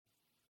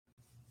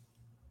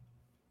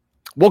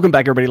Welcome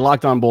back, everybody.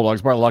 Locked On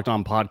Bulldogs, part of the Locked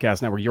On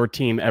Podcast Network, your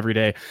team every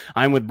day.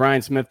 I'm with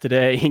Brian Smith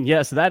today. And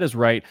yes, that is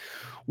right.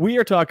 We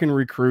are talking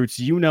recruits.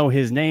 You know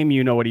his name.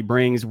 You know what he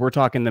brings. We're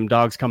talking them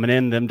dogs coming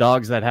in, them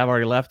dogs that have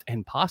already left,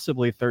 and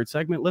possibly third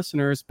segment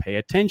listeners. Pay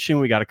attention.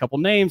 We got a couple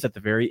names at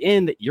the very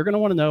end that you're going to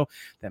want to know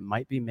that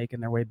might be making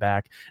their way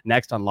back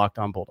next on Locked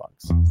On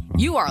Bulldogs.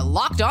 You are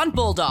Locked On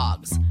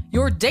Bulldogs,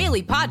 your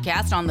daily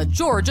podcast on the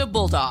Georgia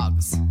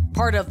Bulldogs.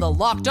 Part of the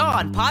Locked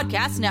On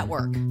Podcast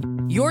Network,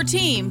 your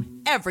team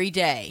every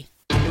day.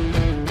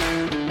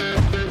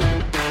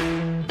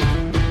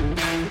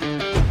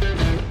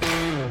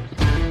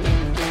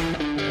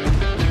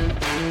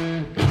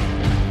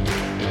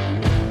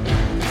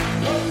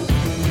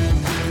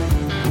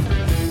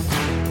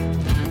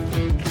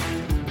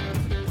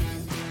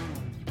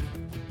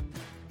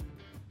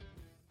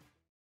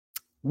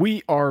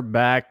 We are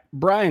back.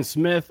 Brian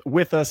Smith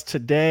with us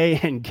today.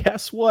 And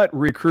guess what?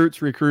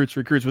 Recruits.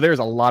 Well, there's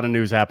a lot of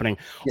news happening.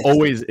 Yes.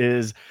 Always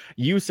is.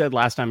 You said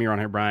last time you were on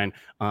here, Brian,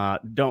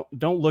 don't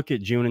look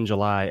at June and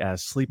July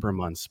as sleeper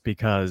months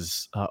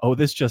because,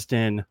 this just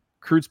in,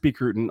 recruits be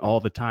recruiting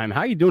all the time.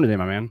 How are you doing today,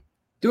 my man?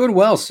 Doing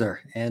well,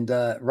 sir. And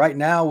right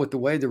now, with the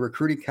way the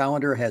recruiting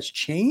calendar has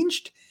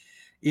changed,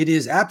 it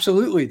is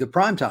absolutely the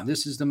prime time.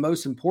 This is the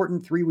most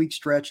important 3-week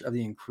stretch of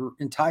the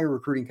entire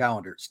recruiting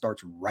calendar. It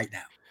starts right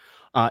now.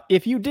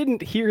 If you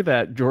didn't hear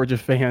that, Georgia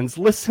fans,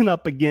 listen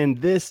up again.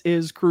 This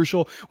is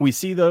crucial. We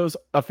see those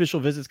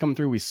official visits come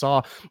through. We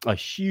saw a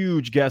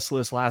huge guest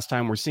list last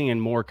time. We're seeing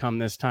more come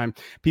this time.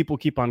 People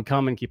keep on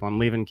coming, keep on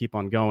leaving, keep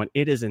on going.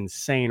 It is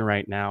insane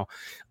right now.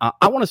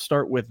 I want to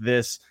start with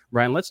this,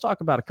 Ryan. Let's talk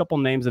about a couple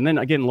names. And then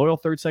again, loyal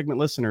third segment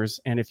listeners.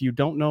 And if you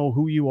don't know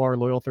who you are,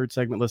 loyal third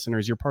segment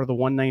listeners, you're part of the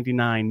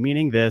 199,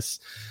 meaning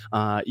this,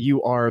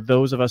 you are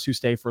those of us who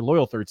stay for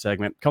loyal third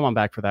segment. Come on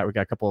back for that. We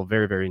got a couple of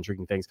very, very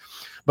intriguing things.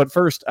 But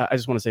first, I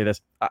just want to say this.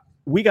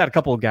 We got a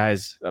couple of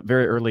guys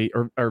very early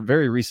or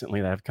very recently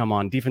that have come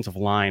on defensive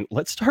line.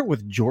 Let's start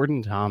with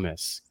Jordan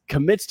Thomas.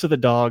 Commits to the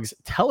Dogs.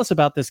 Tell us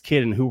about this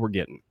kid and who we're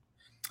getting.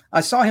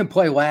 I saw him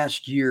play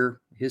last year.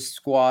 His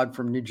squad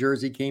from New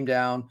Jersey came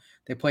down.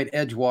 They played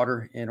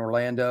Edgewater in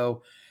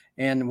Orlando.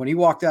 And when he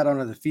walked out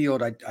onto the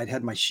field, I'd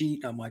had my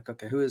sheet. I'm like,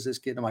 okay, who is this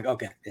kid? I'm like,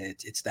 okay,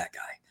 it's that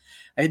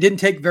guy. It didn't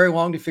take very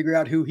long to figure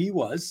out who he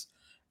was.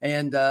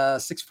 And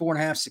 6'4.5",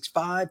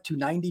 6'5",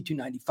 290,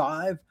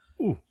 295.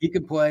 Ooh. He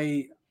could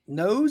play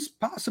nose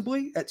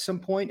possibly at some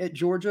point at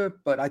Georgia,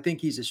 but I think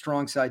he's a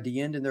strong side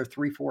D end in their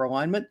 3-4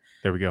 alignment.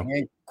 There we go.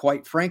 And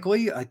quite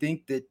frankly, I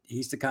think that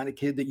he's the kind of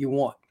kid that you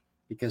want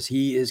because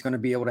he is going to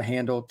be able to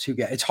handle two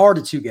gap. It's hard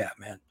to two gap,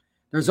 man.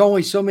 There's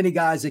only so many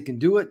guys that can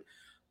do it.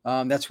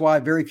 That's why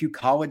very few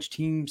college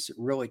teams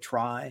really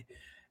try.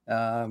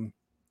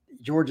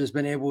 Georgia's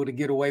been able to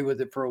get away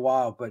with it for a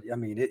while, but I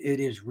mean, it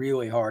is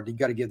really hard. You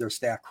got to give their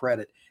staff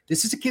credit.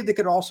 This is a kid that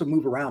could also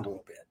move around a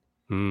little bit.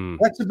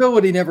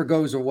 Flexibility never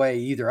goes away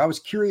either. I was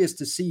curious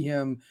to see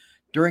him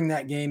during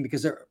that game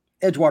because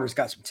Edgewater's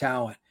got some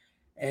talent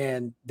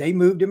and they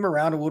moved him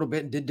around a little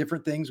bit and did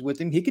different things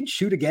with him. He can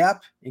shoot a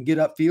gap and get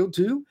upfield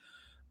too.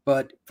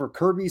 But for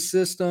Kirby's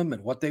system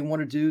and what they want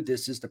to do,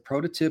 this is the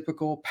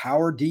prototypical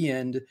power D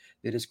end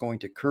that is going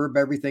to curb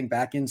everything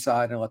back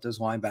inside and let those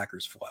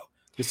linebackers flow.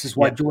 This is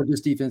why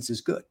Georgia's defense is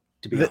good.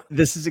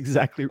 This is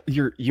exactly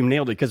you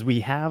nailed it because we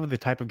have the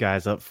type of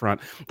guys up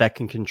front that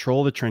can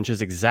control the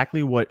trenches,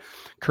 exactly what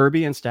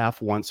Kirby and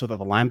staff want so that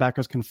the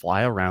linebackers can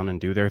fly around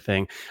and do their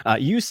thing.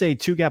 You say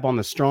two gap on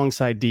the strong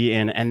side D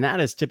and that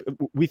is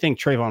we think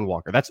Trayvon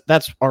Walker.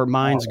 That's our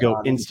minds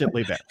go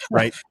instantly there,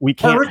 right? We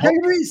can't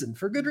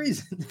for good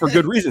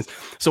reasons.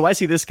 So I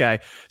see this guy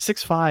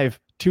 6'5",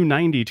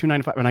 290,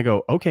 295, and I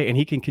go, okay, and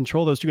he can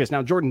control those two guys.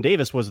 Now Jordan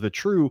Davis was the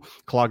true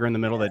clogger in the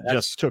middle that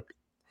just took.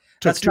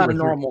 That's not a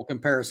normal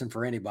comcomparison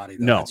for anybody.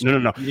 Though.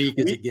 No. Unique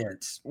as it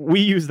gets. We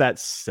use that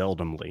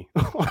seldomly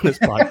on this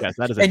podcast.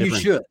 That is a and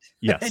different. You should.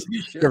 Yes.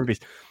 You should.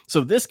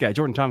 So this guy,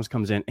 Jordan Thomas,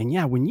 comes in,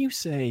 and when you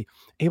say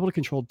able to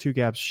control two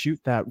gaps, shoot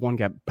that one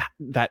gap,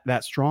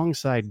 that strong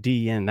side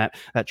D in that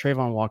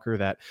Trayvon Walker,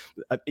 that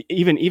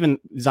even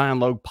Zion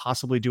Logue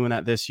possibly doing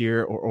that this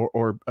year,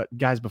 or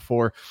guys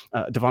before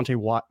Devontae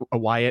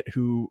Wyatt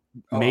who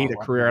made a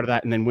career out of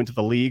that and then went to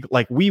the league.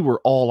 Like we were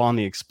all on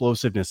the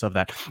explosiveness of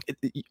that.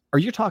 Are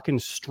you talking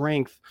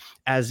strength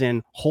as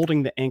in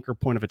holding the anchor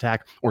point of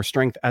attack, or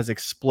strength as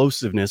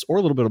explosiveness, or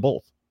a little bit of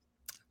both?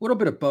 A little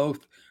bit of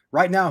both.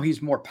 Right now,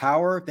 he's more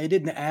power. They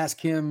didn't ask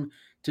him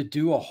to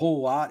do a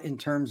whole lot in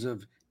terms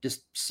of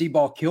just see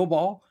ball, kill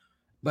ball.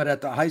 But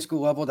at the high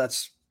school level,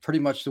 that's pretty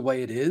much the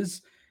way it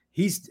is.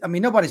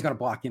 Nobody's going to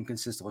block him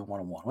consistently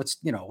one-on-one. Let's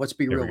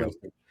be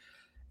realistic.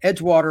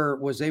 Edgewater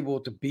was able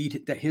to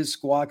beat his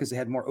squad because they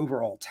had more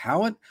overall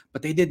talent,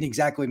 but they didn't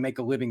exactly make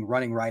a living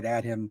running right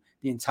at him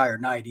the entire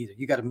night either.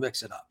 You got to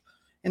mix it up.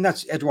 And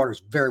Edgewater's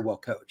very well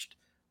coached.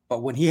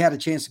 But when he had a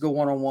chance to go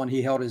one-on-one,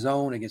 he held his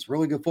own against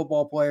really good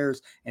football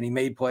players, and he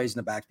made plays in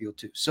the backfield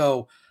too.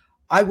 So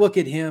I look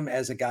at him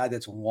as a guy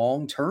that's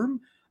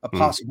long-term, a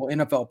possible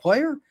NFL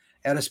player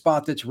at a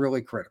spot that's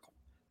really critical.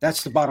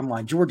 That's the bottom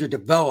line. Georgia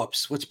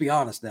develops, let's be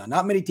honest now.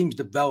 Not many teams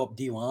develop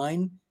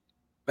D-line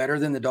better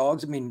than the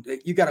Dogs. I mean,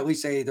 you got to at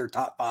least say they're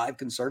top 5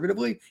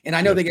 conservatively. And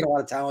I know they get a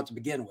lot of talent to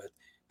begin with,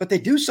 but they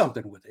do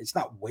something with it. It's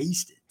not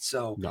wasted.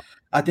 So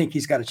I think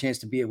he's got a chance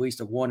to be at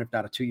least a 1, if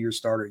not a 2-year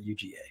starter at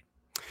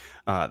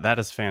UGA. That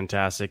is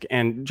fantastic.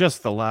 And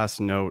just the last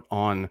note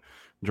on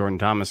Jordan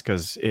Thomas,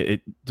 because it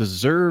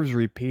deserves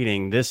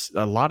repeating.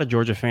 A lot of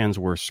Georgia fans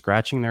were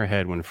scratching their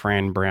head when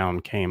Fran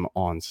Brown came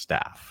on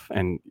staff.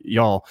 And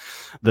y'all,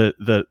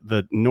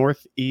 the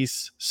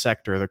northeast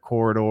sector, the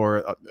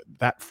corridor,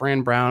 that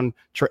Fran Brown,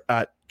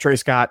 Trey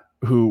Scott,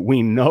 who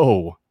we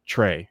know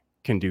Trey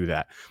can do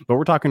that. But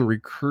we're talking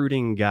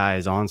recruiting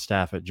guys on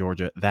staff at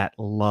Georgia that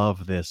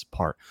love this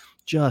part.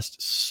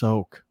 Just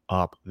soak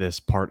up this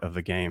part of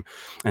the game.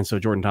 And so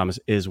Jordan Thomas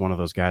is one of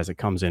those guys that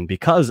comes in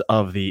because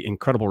of the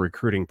incredible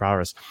recruiting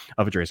prowess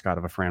of a Trey Scott,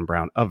 of a Fran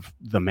Brown, of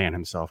the man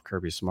himself,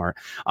 Kirby Smart.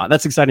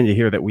 That's exciting to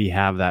hear that we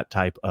have that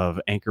type of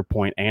anchor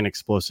point and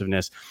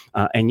explosiveness.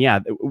 And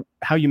yeah,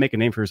 how you make a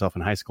name for yourself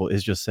in high school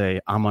is just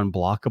say, I'm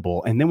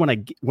unblockable. And then when I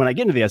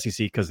get into the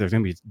SEC, because there's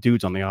going to be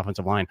dudes on the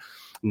offensive line,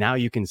 now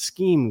you can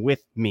scheme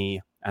with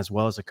me as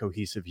well as a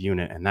cohesive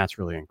unit. And that's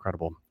really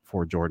incredible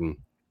for Jordan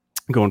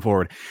going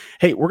forward.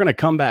 Hey, we're going to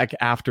come back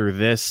after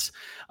this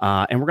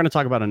and we're going to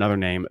talk about another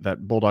name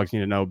that Bulldogs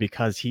need to know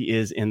because he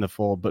is in the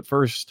fold. But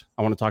first,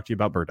 I want to talk to you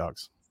about Bird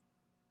Dogs.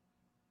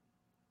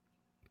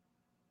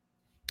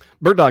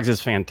 Bird Dogs is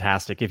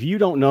fantastic. If you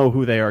don't know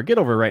who they are, get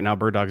over right now,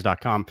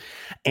 birddogs.com,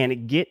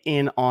 and get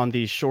in on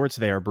these shorts.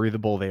 They are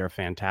breathable. They are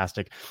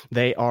fantastic.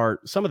 They are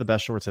some of the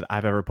best shorts that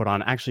I've ever put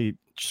on. Actually,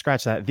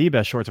 scratch that, the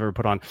best shorts I've ever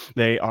put on.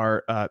 They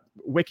are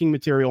wicking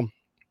material.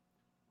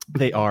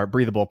 They are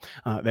breathable.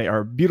 They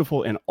are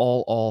beautiful in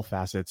all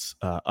facets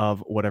of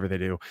whatever they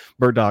do.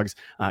 Bird Dogs,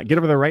 get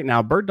over there right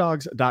now,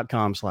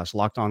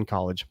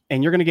 birddogs.com/lockedoncollege,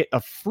 and you're going to get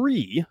a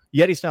free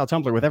Yeti style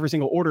tumbler with every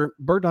single order.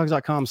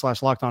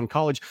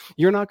 birddogs.com/lockedoncollege.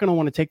 You're not going to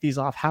want to take these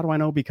off. How do I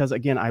know? Because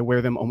again, I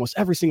wear them almost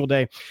every single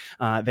day.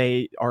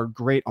 They are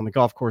great on the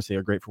golf course. They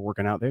are great for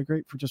working out. They're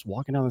great for just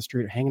walking down the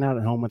street, hanging out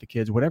at home with the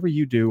kids. Whatever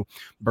you do,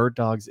 Bird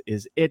Dogs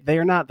is it. They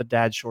are not the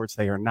dad shorts.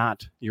 They are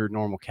not your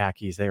normal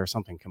khakis. They are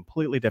something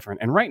completely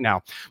different. And right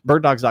now,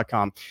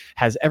 birddogs.com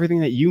has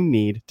everything that you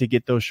need to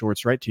get those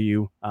shorts right to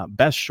you.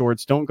 Best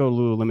shorts. Don't go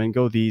Lululemon.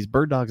 Go these.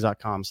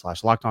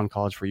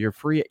 birddogs.com/lockedoncollege for your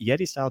free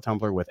Yeti style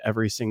tumbler with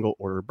every single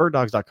order.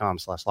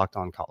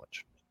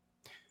 birddogs.com/lockedoncollege.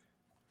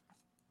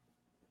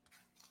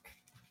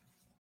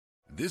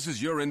 This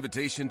is your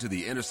invitation to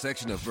the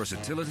intersection of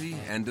versatility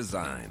and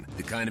design.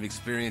 The kind of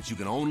experience you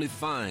can only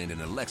find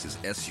in a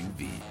Lexus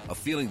SUV. A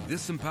feeling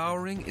this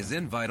empowering is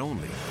invite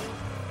only.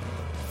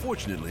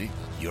 Fortunately,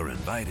 you're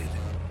invited.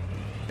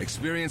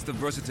 Experience the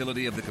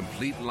versatility of the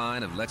complete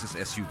line of Lexus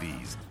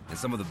SUVs and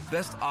some of the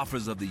best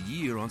offers of the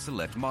year on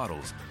select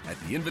models at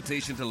the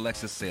Invitation to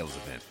Lexus sales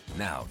event,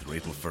 now through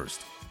April 1st.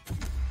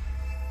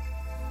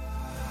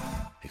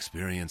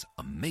 Experience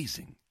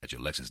amazing at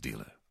your Lexus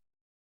dealer.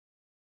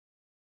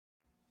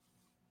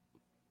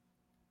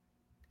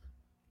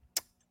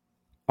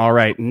 All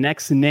right,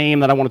 next name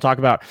that I want to talk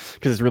about,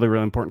 because it's really,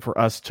 really important for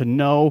us to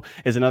know,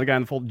 is another guy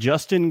in the fold.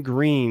 Justin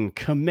Green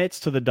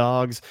commits to the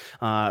Dogs.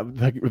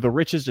 The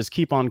riches just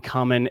keep on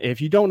coming. If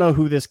you don't know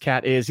who this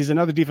cat is, he's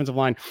another defensive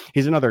line.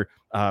 He's another,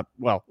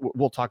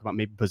 we'll talk about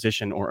maybe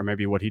position or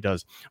maybe what he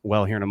does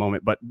well here in a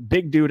moment. But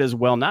big dude as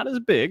well, not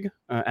as big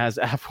as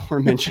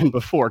aforementioned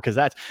before, because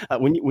that's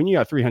when you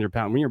got 300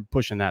 pounds, when you're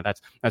pushing that,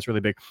 that's really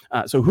big.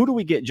 So who do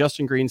we get?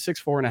 Justin Green,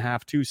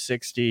 6'4.5",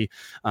 260,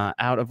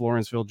 out of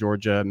Lawrenceville,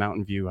 Georgia,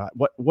 Mountain View.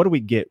 What do we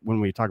get when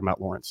we talk about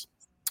Lawrence?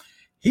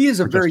 He is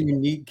a very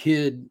unique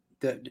kid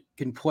that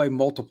can play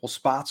multiple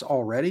spots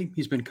already.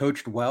 He's been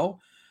coached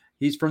well.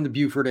 He's from the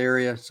Beaufort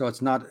area, so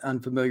it's not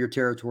unfamiliar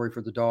territory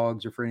for the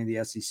Dogs or for any of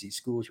the SEC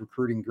schools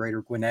recruiting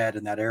Greater Gwinnett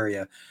in that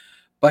area.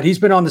 But he's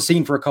been on the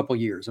scene for a couple of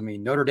years. I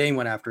mean, Notre Dame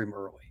went after him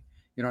early.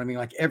 You know what I mean?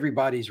 Like,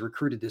 everybody's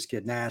recruited this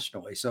kid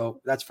nationally.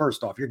 So that's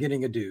first off. You're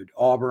getting a dude.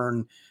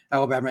 Auburn,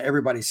 Alabama,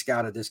 everybody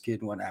scouted this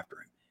kid and went after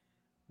him.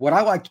 What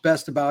I liked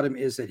best about him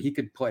is that he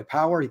could play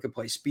power, he could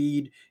play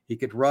speed, he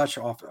could rush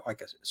off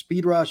like a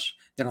speed rush.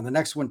 Then on the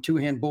next one,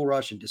 2-hand bull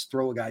rush and just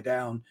throw a guy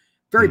down.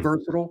 Very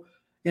versatile.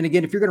 And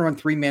again, if you're going to run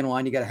 3-man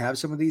line, you got to have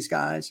some of these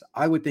guys.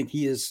 I would think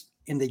he is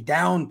in the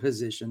down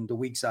position, the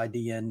weak side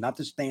DN, not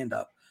the stand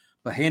up,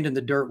 but hand in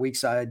the dirt, weak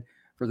side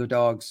for the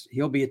Dogs.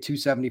 He'll be a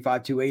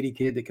 275, 280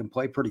 kid that can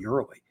play pretty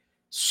early.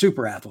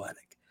 Super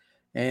athletic.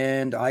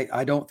 And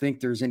I don't think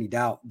there's any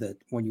doubt that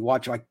when you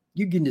watch, like,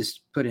 you can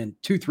just put in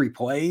 2-3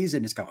 plays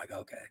and it's kind of like,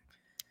 okay.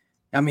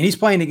 I mean, he's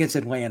playing against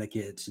Atlanta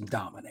kids and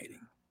dominating.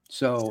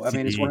 So, I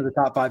mean, it's one of the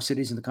top 5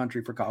 cities in the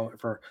country for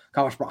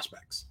college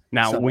prospects.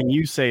 Now, when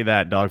you say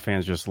that, Dog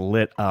fans just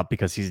lit up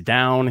because he's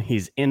down.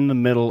 He's in the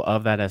middle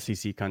of that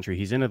SEC country.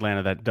 He's in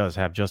Atlanta that does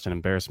have just an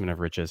embarrassment of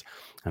riches.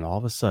 And all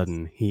of a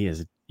sudden,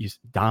 he's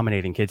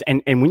dominating kids.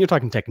 And when you're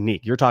talking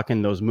technique, you're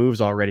talking those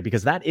moves already,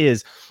 because that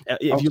is,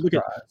 if you look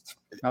at,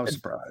 I was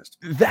surprised.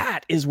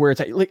 That is where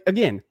it's at. Like,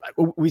 again,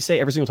 we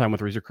say every single time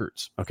with these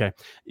recruits, okay,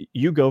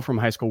 you go from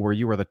high school where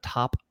you are the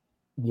top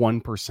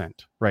 1%,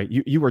 right?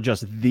 You are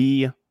just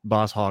the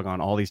boss hog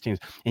on all these teams.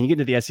 And you get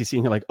into the SEC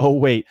and you're like, oh,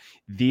 wait,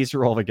 these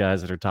are all the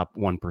guys that are top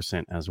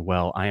 1% as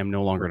well. I am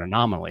no longer an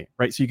anomaly,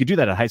 right? So you could do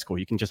that at high school.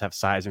 You can just have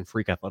size and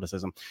freak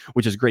athleticism,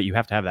 which is great. You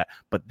have to have that.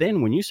 But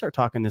then when you start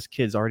talking, this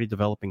kid's already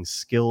developing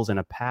skills and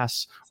a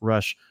pass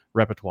rush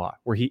repertoire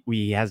where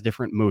he has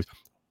different moves.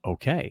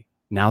 Okay.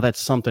 Now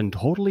that's something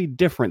totally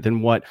different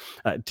than what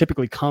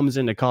typically comes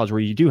into college,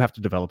 where you do have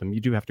to develop him. You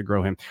do have to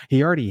grow him.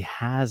 He already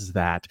has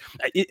that.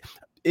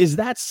 Is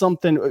that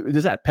something?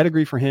 Is that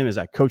pedigree for him? Is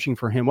that coaching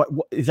for him? What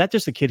is that?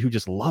 Just a kid who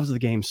just loves the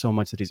game so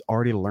much that he's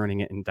already learning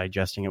it and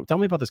digesting it. Tell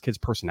me about this kid's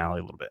personality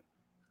a little bit.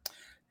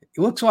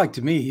 It looks like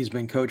to me he's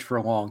been coached for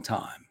a long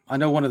time. I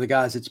know one of the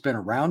guys that's been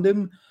around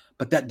him,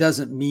 but that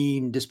doesn't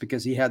mean just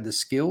because he had the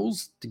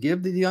skills to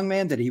give the young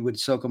man that he would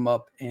soak him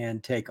up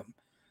and take him.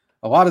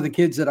 A lot of the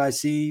kids that I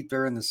see,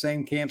 they're in the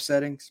same camp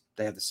settings.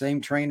 They have the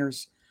same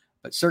trainers,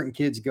 but certain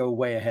kids go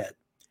way ahead.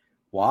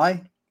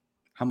 Why?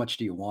 How much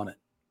do you want it?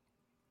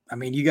 I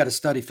mean, you got to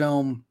study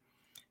film.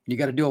 You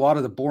got to do a lot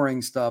of the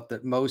boring stuff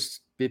that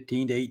most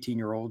 15 to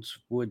 18-year-olds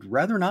would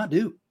rather not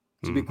do,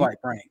 to be quite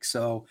frank.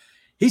 So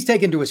he's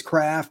taken to his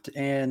craft,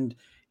 and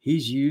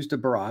he's used a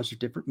barrage of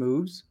different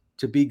moves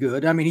to be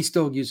good. I mean, he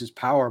still uses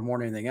power more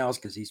than anything else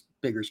because he's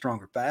bigger,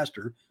 stronger,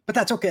 faster, but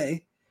that's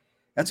okay.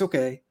 That's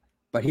okay.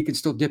 But he can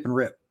still dip and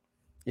rip.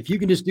 If you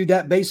can just do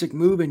that basic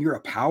move and you're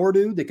a power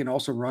dude that can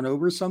also run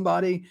over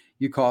somebody,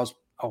 you cause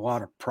a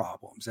lot of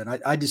problems.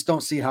 And I just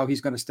don't see how he's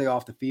going to stay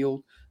off the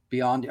field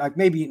beyond, like,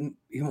 maybe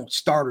he won't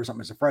start or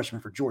something as a freshman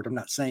for Georgia. I'm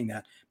not saying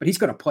that, but he's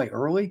going to play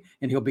early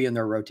and he'll be in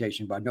their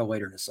rotation by no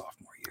later than his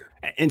sophomore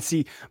year. And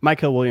see,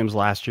 Michael Williams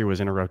last year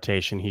was in a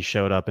rotation. He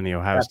showed up in the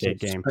Ohio State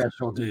game.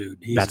 Special dude.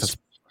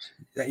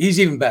 He's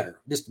even better.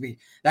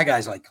 That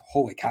guy's like,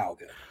 holy cow,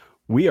 good.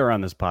 We are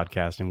on this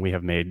podcast and we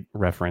have made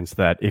reference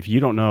that if you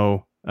don't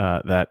know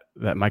that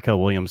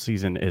Michael Williams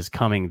season is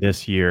coming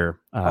this year,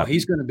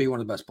 he's going to be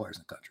one of the best players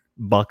in the country.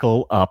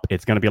 Buckle up.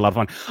 It's going to be a lot of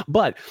fun.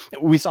 But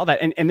we saw that.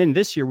 And then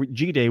this year,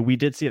 G-Day, we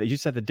did see that. You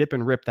said the dip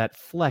and rip, that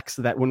flex,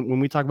 that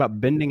when we talk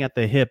about bending at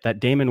the hip, that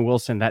Damon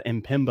Wilson, that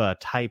Mpemba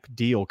type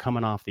deal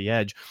coming off the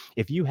edge.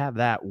 If you have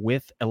that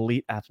with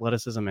elite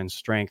athleticism and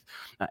strength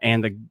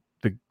and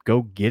the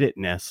go get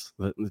itness,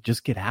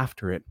 just get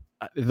after it.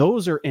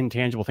 Those are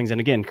intangible things.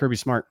 And again, Kirby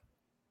Smart,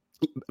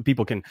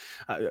 people can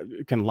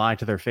lie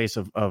to their face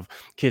of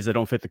kids that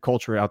don't fit the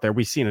culture out there.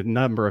 We've seen a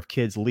number of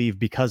kids leave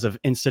because of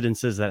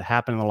incidences that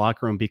happen in the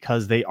locker room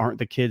because they aren't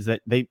the kids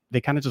that they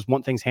kind of just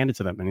want things handed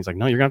to them. And he's like,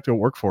 no, you're gonna have to go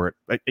work for it.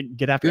 Like,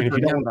 get after it.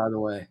 Good for him, by the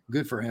way.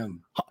 Good for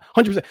him.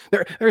 100%.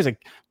 There's a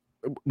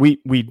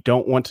we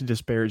don't want to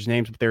disparage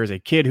names, but there is a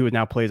kid who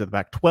now plays at the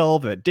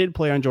Pac-12 that did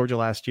play on Georgia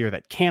last year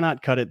that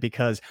cannot cut it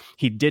because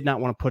he did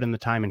not want to put in the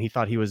time and he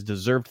thought he was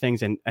deserved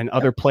things, and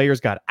other players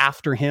got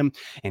after him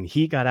and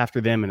he got after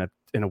them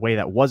in a way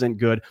that wasn't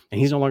good, and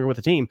he's no longer with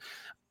the team.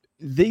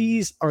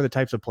 These are the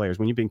types of players,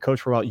 when you've been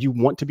coached for a while, you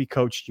want to be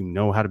coached, you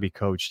know how to be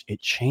coached. It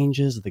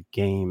changes the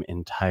game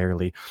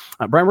entirely.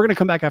 Brian, we're going to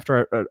come back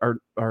after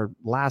our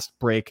last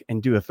break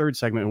and do a third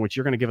segment in which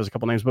you're going to give us a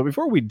couple names. But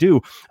before we do,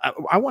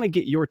 I want to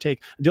get your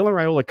take. Dylan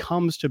Raiola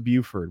comes to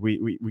Buford.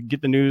 We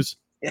get the news.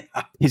 Yeah.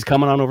 He's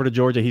coming on over to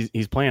Georgia.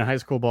 He's playing high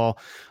school ball.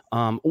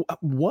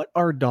 What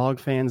are Dog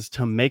fans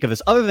to make of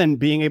this, other than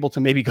being able to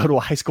maybe go to a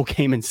high school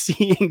game and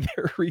seeing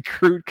their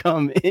recruit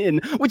come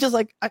in, which is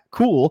like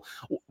cool?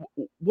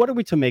 What are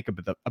we to make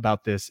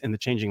about this in the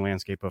changing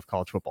landscape of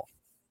college football?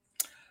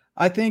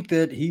 I think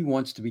that he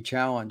wants to be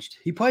challenged.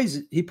 He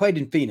played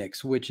in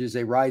Phoenix, which is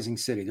a rising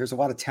city. There's a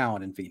lot of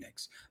talent in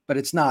Phoenix, but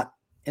it's not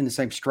in the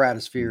same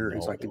stratosphere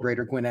as like the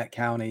greater Gwinnett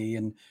County.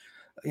 And,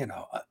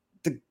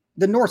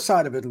 the north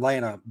side of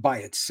Atlanta by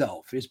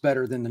itself is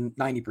better than the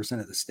 90%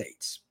 of the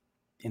states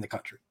in the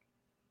country.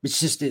 It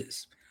just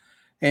is.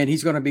 And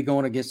he's going to be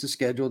going against a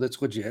schedule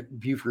that's legit.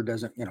 Buford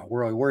doesn't,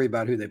 really worry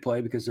about who they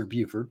play because they're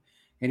Buford.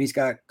 And he's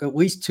got at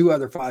least 2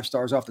 other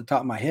 5-stars off the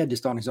top of my head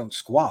just on his own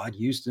squad,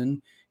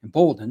 Houston and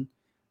Bolden.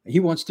 He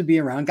wants to be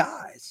around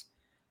guys.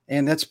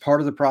 And that's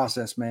part of the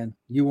process, man.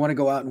 You want to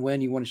go out and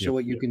win. You want to show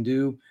what you can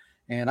do.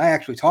 And I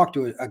actually talked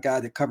to a guy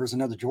that covers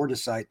another Georgia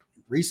site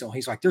recently.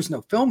 He's like, there's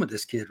no film of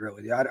this kid,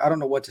 really. I don't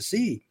know what to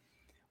see.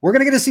 We're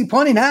going to get to see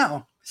plenty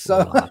now.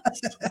 So,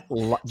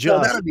 so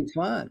that'll be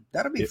fun.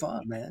 That'll be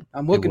fun, man.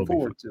 I'm looking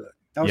forward to it.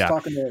 I was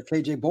talking to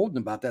KJ Bolden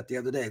about that the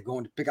other day,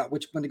 going to pick out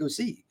which one to go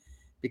see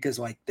because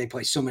they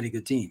play so many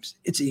good teams.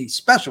 It's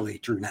especially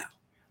true now.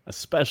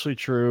 Especially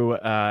true.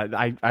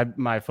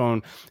 My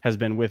phone has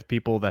been with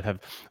people that have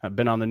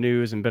been on the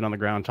news and been on the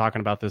ground talking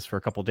about this for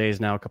a couple of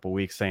days now, a couple of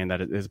weeks, saying that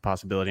it is a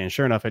possibility. And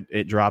sure enough,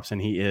 it drops, and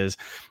he is,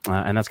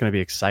 and that's going to be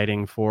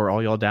exciting for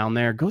all y'all down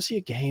there. Go see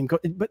a game.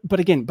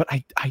 But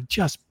I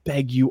just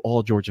beg you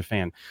all, Georgia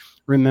fan,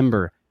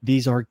 remember,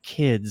 these are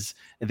kids.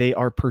 They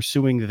are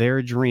pursuing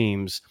their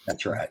dreams.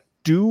 That's right.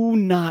 do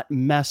not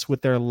mess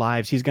with their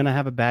lives. He's going to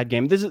have a bad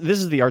game. This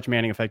is the Arch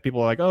Manning effect. People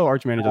are like, oh,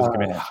 Arch Manning doesn't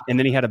commit. And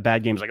then he had a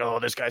bad game. It's like, oh,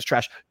 this guy's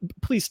trash.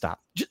 Please stop.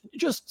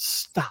 Just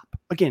stop.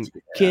 Again,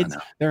 kids,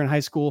 they're in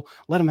high school.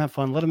 Let them have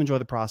fun. Let them enjoy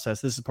the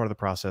process. This is part of the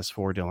process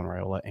for Dylan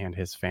Raiola and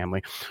his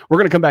family. We're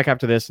going to come back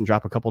after this and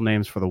drop a couple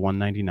names for the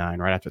 199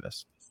 right after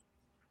this.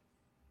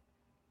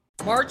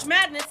 March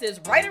Madness is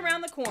right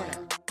around the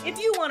corner. If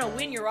you want to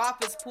win your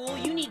office pool,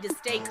 you need to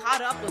stay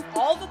caught up with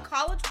all the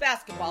college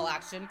basketball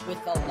action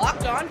with the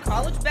Locked On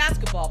College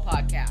Basketball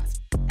Podcast.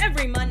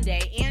 Every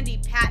Monday,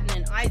 Andy Patton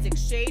and Isaac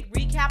Shade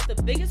recap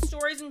the biggest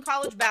stories in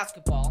college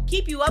basketball,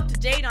 keep you up to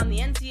date on the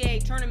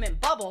NCAA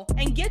tournament bubble,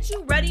 and get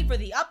you ready for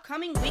the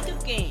upcoming week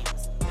of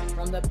games.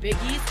 From the Big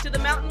East to the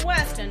Mountain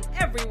West and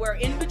everywhere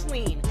in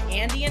between,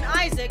 Andy and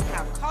Isaac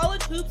have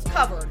college hoops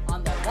covered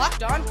on the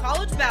Locked On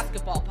College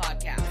Basketball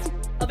Podcast.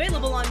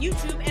 Available on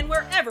YouTube and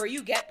wherever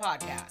you get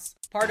podcasts.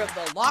 Part of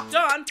the Locked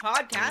On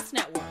Podcast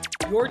Network.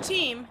 Your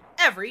team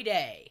every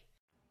day.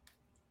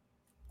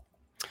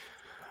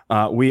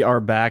 We are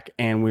back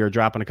and we are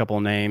dropping a couple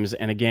of names.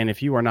 And again,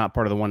 if you are not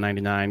part of the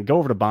 199, go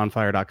over to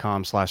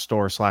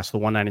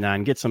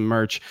bonfire.com/store/the199, get some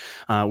merch.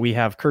 We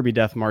have Kirby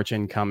Death March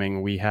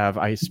incoming. We have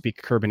I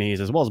Speak Kirbanese,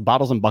 as well as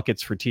bottles and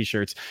buckets for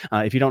t-shirts.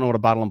 If you don't know what a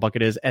bottle and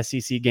bucket is,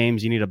 SEC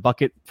games, you need a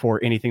bucket for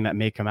anything that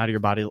may come out of your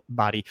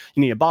body.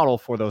 You need a bottle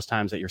for those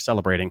times that you're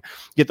celebrating.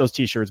 Get those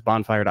t-shirts,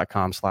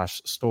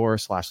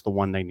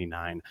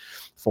 bonfire.com/store/the199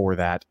 for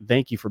that.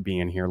 Thank you for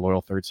being here,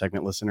 loyal third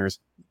segment listeners.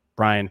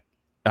 Brian,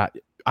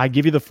 I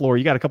give you the floor.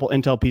 You got a couple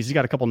intel pieces. You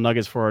got a couple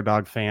nuggets for our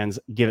dog fans.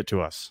 Give it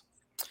to us.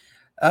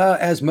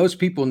 As most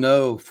people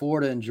know,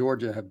 Florida and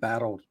Georgia have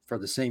battled for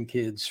the same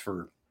kids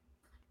for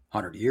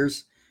 100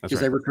 years because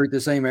they recruit the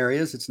same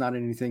areas. It's not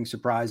anything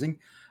surprising.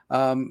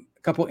 A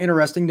couple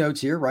interesting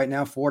notes here. Right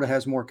now, Florida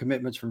has more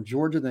commitments from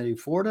Georgia than they do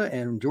Florida,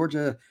 and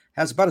Georgia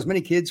has about as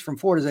many kids from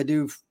Florida as they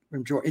do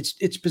from Georgia.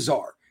 It's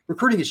bizarre.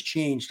 Recruiting has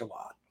changed a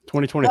lot.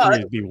 2023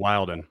 would be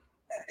wildin'.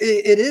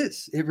 It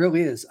is. It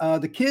really is.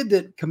 The kid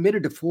that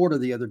committed to Florida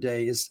the other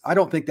day I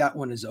don't think that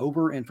one is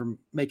over. And from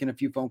making a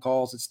few phone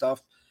calls and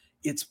stuff,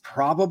 it's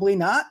probably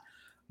not.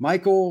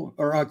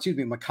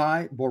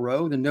 Makai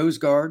Boro, the nose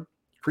guard,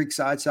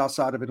 Creekside, south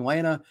side of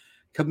Atlanta,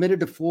 committed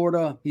to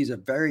Florida. He's a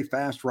very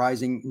fast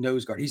rising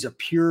nose guard. He's a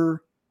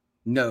pure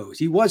nose.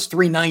 He was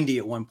 390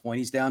 at one point.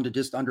 He's down to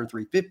just under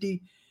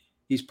 350.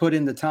 He's put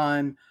in the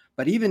time.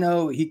 But even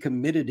though he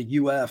committed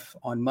to UF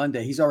on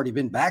Monday, he's already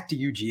been back to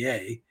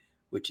UGA,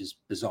 which is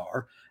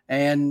bizarre.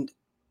 And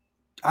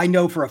I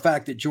know for a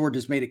fact that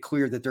Georgia's made it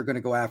clear that they're going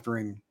to go after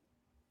him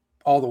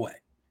all the way.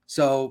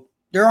 So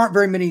there aren't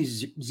very many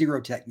zero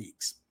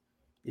techniques.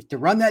 If to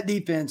run that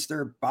defense,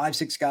 there are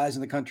 5-6 guys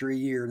in the country a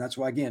year. And that's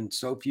why, again,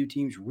 so few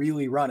teams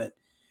really run it.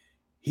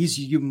 He's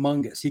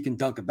humongous. He can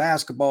dunk a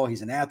basketball.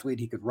 He's an athlete.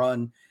 He could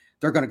run.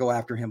 They're going to go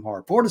after him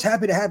hard. Florida's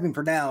happy to have him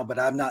for now, but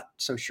I'm not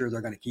so sure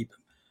they're going to keep him.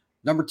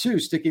 Number 2,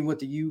 sticking with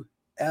the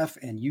UF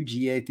and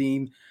UGA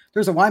theme,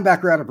 there's a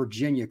linebacker out of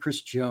Virginia,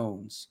 Chris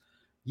Jones.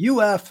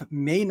 UF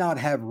may not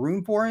have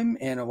room for him,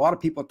 and a lot of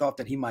people thought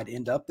that he might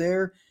end up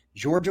there.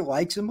 Georgia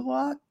likes him a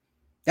lot.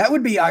 That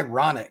would be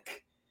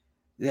ironic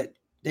that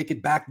they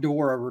could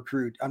backdoor a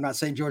recruit. I'm not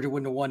saying Georgia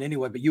wouldn't have won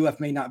anyway, but UF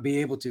may not be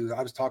able to.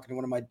 I was talking to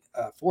one of my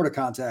Florida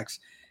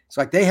contacts. It's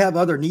like they have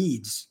other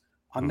needs.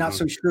 I'm not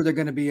so sure they're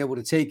going to be able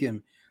to take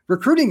him.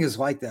 Recruiting is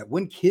like that.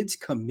 When kids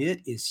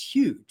commit is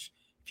huge.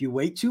 If you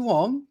wait too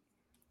long,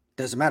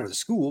 doesn't matter the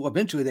school,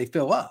 eventually they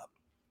fill up.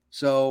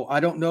 So I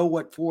don't know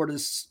what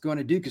Florida's going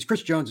to do because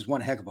Chris Jones is one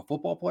heck of a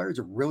football player. He's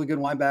a really good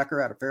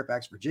linebacker out of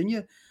Fairfax,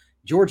 Virginia.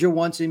 Georgia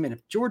wants him. And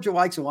if Georgia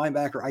likes a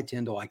linebacker, I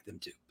tend to like them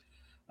too.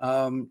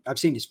 I've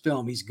seen his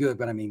film. He's good.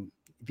 But I mean,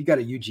 if you got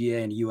a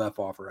UGA and a UF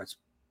offer, that's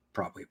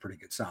probably a pretty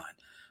good sign.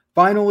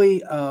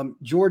 Finally,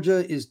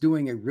 Georgia is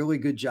doing a really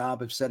good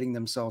job of setting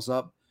themselves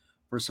up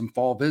for some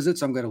fall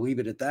visits. I'm going to leave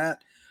it at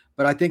that.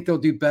 But I think they'll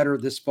do better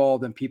this fall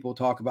than people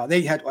talk about.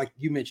 They had, like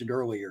you mentioned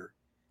earlier,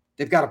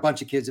 they've got a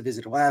bunch of kids that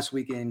visited last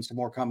weekend, some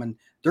more coming.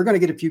 They're going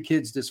to get a few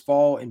kids this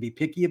fall and be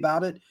picky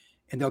about it,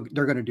 and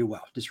they're going to do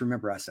well. Just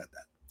remember I said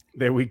that.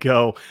 There we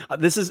go.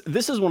 This is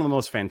one of the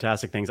most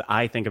fantastic things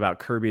I think about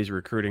Kirby's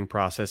recruiting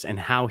process and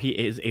how he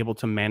is able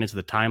to manage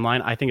the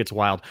timeline. I think it's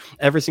wild.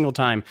 Every single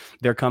time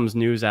there comes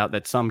news out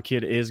that some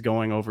kid is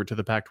going over to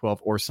the Pac-12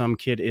 or some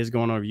kid is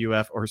going over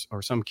UF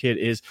or some kid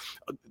is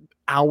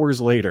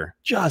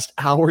just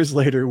hours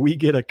later, we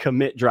get a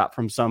commit drop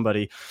from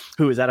somebody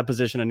who is at a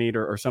position of need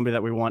or somebody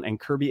that we want. And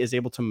Kirby is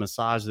able to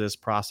massage this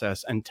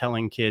process and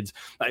telling kids,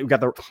 we've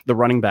got the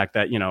running back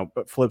that,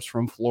 flips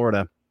from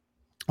Florida.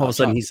 All of a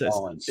sudden he says,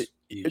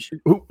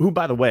 who,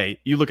 by the way,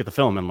 you look at the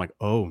film and I'm like,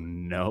 oh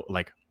no,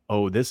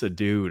 this is a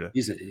dude.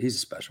 He's a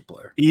special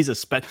player. He's a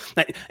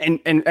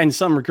and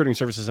some recruiting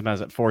services have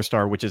as at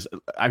 4-star, which is,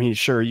 I mean,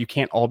 sure, you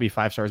can't all be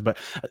 5 stars, but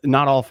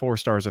not all 4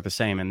 stars are the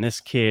same. And this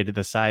kid,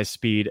 the size,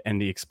 speed,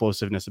 and the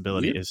explosiveness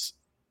ability is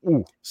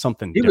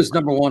something. He was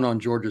number 1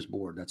 on Georgia's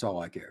board. That's all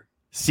I care.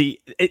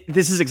 See,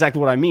 this is exactly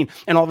what I mean.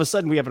 And all of a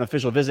sudden, we have an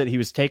official visit. He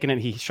was taking it.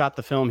 He shot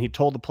the film. He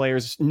told the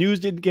players.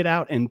 News didn't get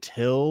out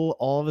until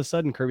all of a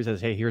sudden Kirby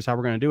says, hey, here's how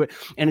we're going to do it.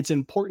 And it's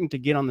important to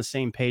get on the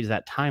same page,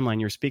 that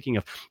timeline you're speaking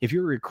of. If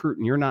you're a recruit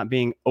and you're not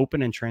being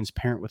open and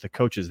transparent with the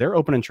coaches, they're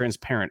open and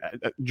transparent.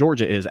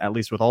 Georgia is, at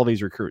least with all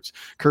these recruits.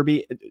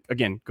 Kirby,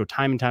 again, go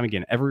time and time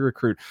again. Every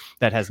recruit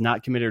that has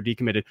not committed or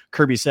decommitted,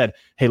 Kirby said,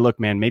 hey, look,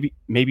 man, maybe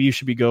you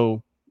should be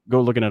go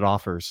looking at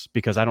offers,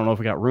 because I don't know if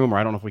we got room, or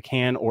I don't know if we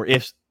can, or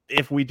if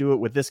we do it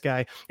with this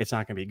guy, it's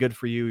not going to be good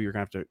for you. You're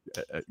going to have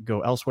to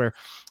go elsewhere.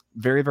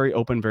 Very, very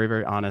open, very,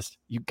 very honest.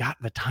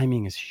 The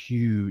timing is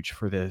huge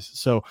for this.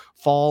 So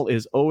fall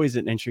is always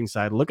an interesting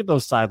side. Look at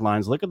those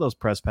sidelines. Look at those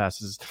press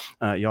passes.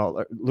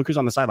 Y'all, look who's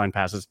on the sideline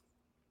passes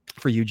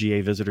for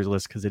UGA visitors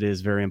list, because it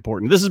is very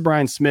important. This is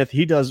Brian Smith.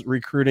 He does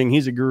recruiting.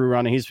 He's a guru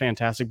on it. He's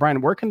fantastic.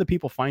 Brian, where can the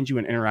people find you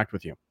and interact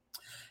with you?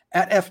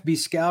 At FB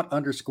Scout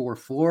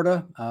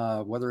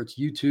 _Florida, whether it's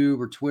YouTube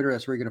or Twitter,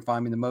 that's where you're going to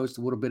find me the most.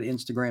 A little bit of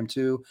Instagram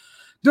too.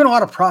 Doing a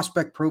lot of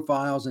prospect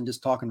profiles and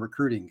just talking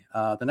recruiting.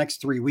 The next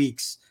 3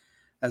 weeks,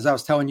 as I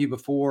was telling you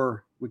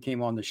before we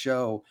came on the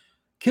show,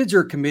 kids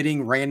are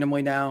committing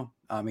randomly now.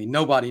 I mean,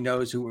 nobody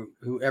knows who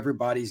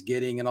everybody's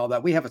getting and all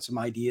that. We have some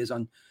ideas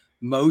on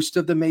most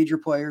of the major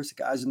players, the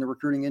guys in the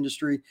recruiting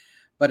industry.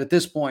 But at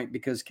this point,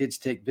 because kids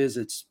take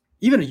visits,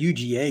 even a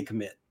UGA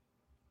commit,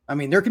 I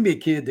mean, there can be a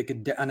kid that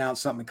could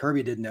announce something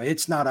Kirby didn't know.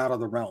 It's not out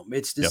of the realm.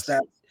 It's just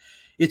that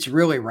it's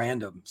really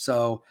random.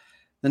 So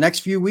the next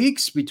few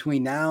weeks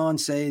between now and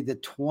say the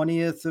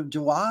 20th of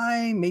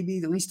July, maybe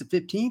at least the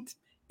 15th,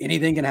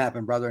 anything can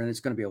happen, brother. And it's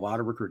going to be a lot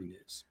of recruiting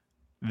news.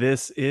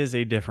 This is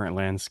a different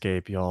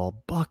landscape,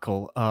 y'all.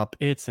 Buckle up.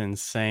 It's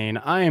insane.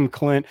 I am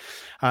Clint.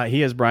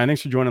 He is Brian.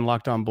 Thanks for joining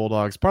Locked On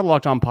Bulldogs, part of the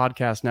Locked On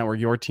Podcast Network,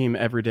 your team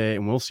every day.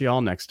 And we'll see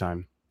y'all next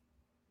time.